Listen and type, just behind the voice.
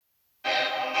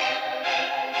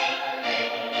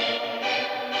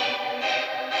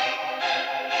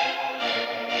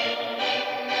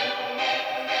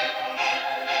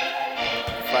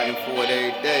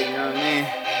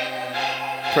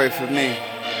Pray for me.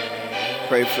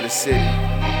 Pray for the city.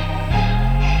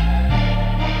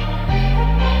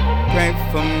 Pray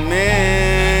for me.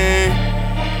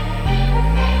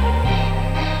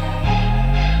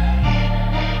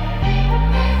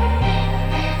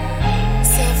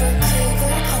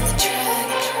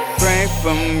 Pray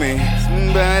for me.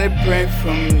 Somebody pray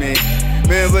for me.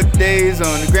 Remember days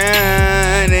on the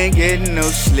grind, ain't getting no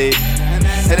sleep.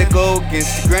 Had to go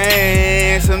against the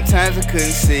grain, sometimes I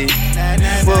couldn't see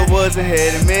what was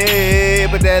ahead of me,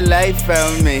 but that light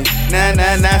found me.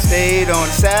 Nah, stayed on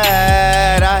the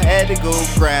side, I had to go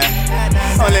grind.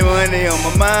 Only money on my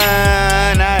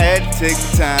mind, I had to take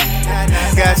the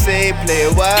time. God say play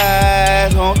it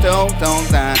wise, don't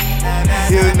die.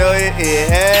 You know it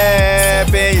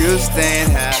happen, you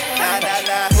staying high.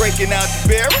 Breaking out the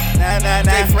barrel,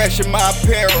 stay fresh in my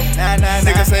apparel.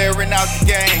 Niggas airing out the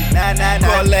game,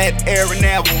 call that air and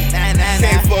apple.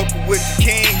 Can't fuck with the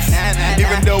kings,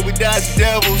 even though we dodge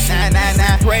devils.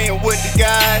 We praying with the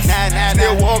guys,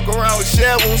 still walk around with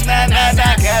shovels.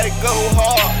 Gotta go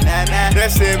hard,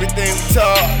 that's everything we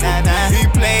talk. He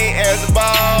playing as a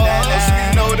ball, so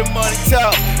you know the money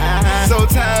talk.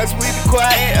 Sometimes we be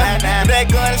quiet, that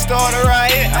gun start a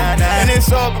riot, and it's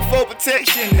all before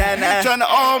protection. Tryna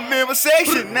arm me my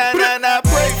section.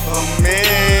 Pray for me,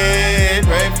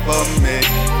 pray for me,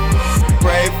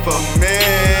 pray for me,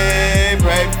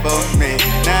 pray for me.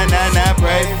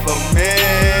 Pray for me,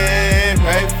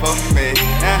 pray for me.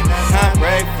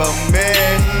 Pray for me,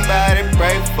 somebody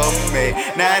pray for me.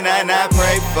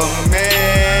 Pray for me,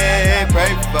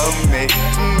 pray for me.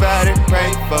 Somebody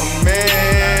pray for me,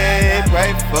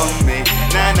 pray for me.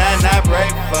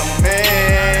 Pray for me,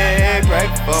 pray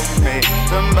for me.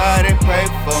 Somebody pray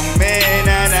for me,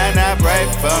 pray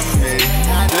for me.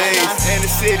 Blaze in the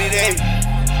city, they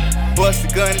bust the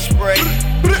gun and spray,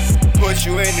 push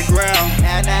you in the ground.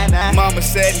 Mama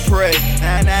said and pray.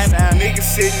 Niggas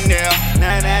sitting there,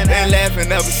 they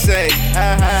laughing up and say,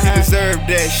 he deserved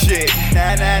that shit.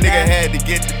 Nigga had to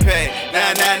get the pay.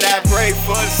 Pray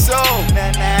for the soul.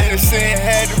 Innocent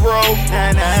had to roll.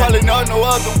 Probably know no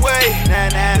other way.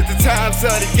 At the times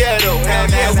of the ghetto, hell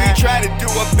yeah, we try to do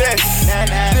our best.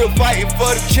 Still fighting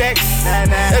for the checks.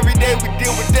 Every day we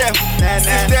deal with death.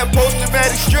 It's that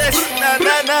post-traumatic stress.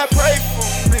 Pray for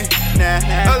me.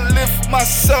 I lift my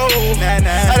soul. I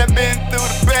done been through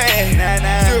the bad,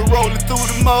 still rolling through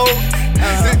the mold.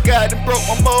 This guy done broke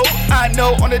my mold. I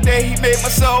know on the day he made my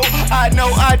soul. I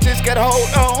know I just gotta hold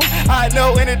on. I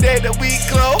know in the day that we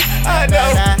glow. I know.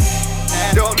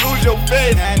 Don't lose your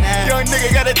faith. Young nigga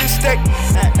gotta just stick.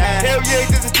 Hell yeah,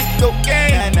 this is just no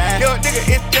game. Young nigga,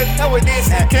 it's just how it is.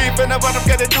 Came from the bottom,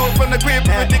 gotta do it from the crib.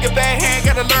 If a nigga bad hand,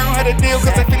 gotta learn how to deal.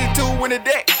 Cause I 52 in the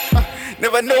deck.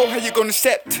 Never know how you gonna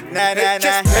accept.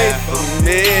 Just pray for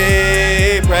me,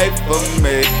 pray for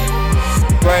me,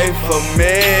 pray for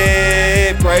me,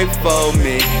 pray for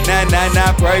me.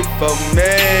 Pray for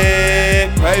me,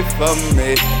 pray for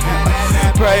me,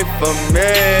 pray for me,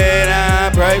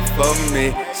 pray for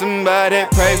me. Somebody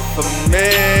pray for me,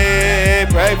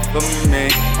 pray for me,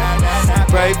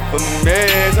 pray for me.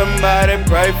 Somebody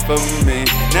pray for me.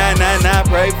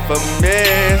 Pray for me.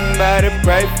 Somebody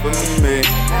pray for me.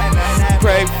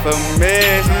 Pray for me.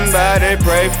 Somebody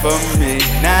pray for me.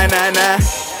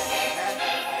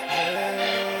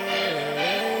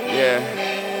 Yeah.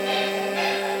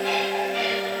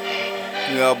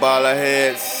 We all bow our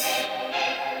heads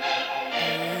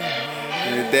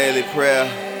in the daily prayer.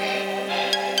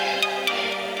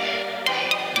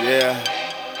 Yeah.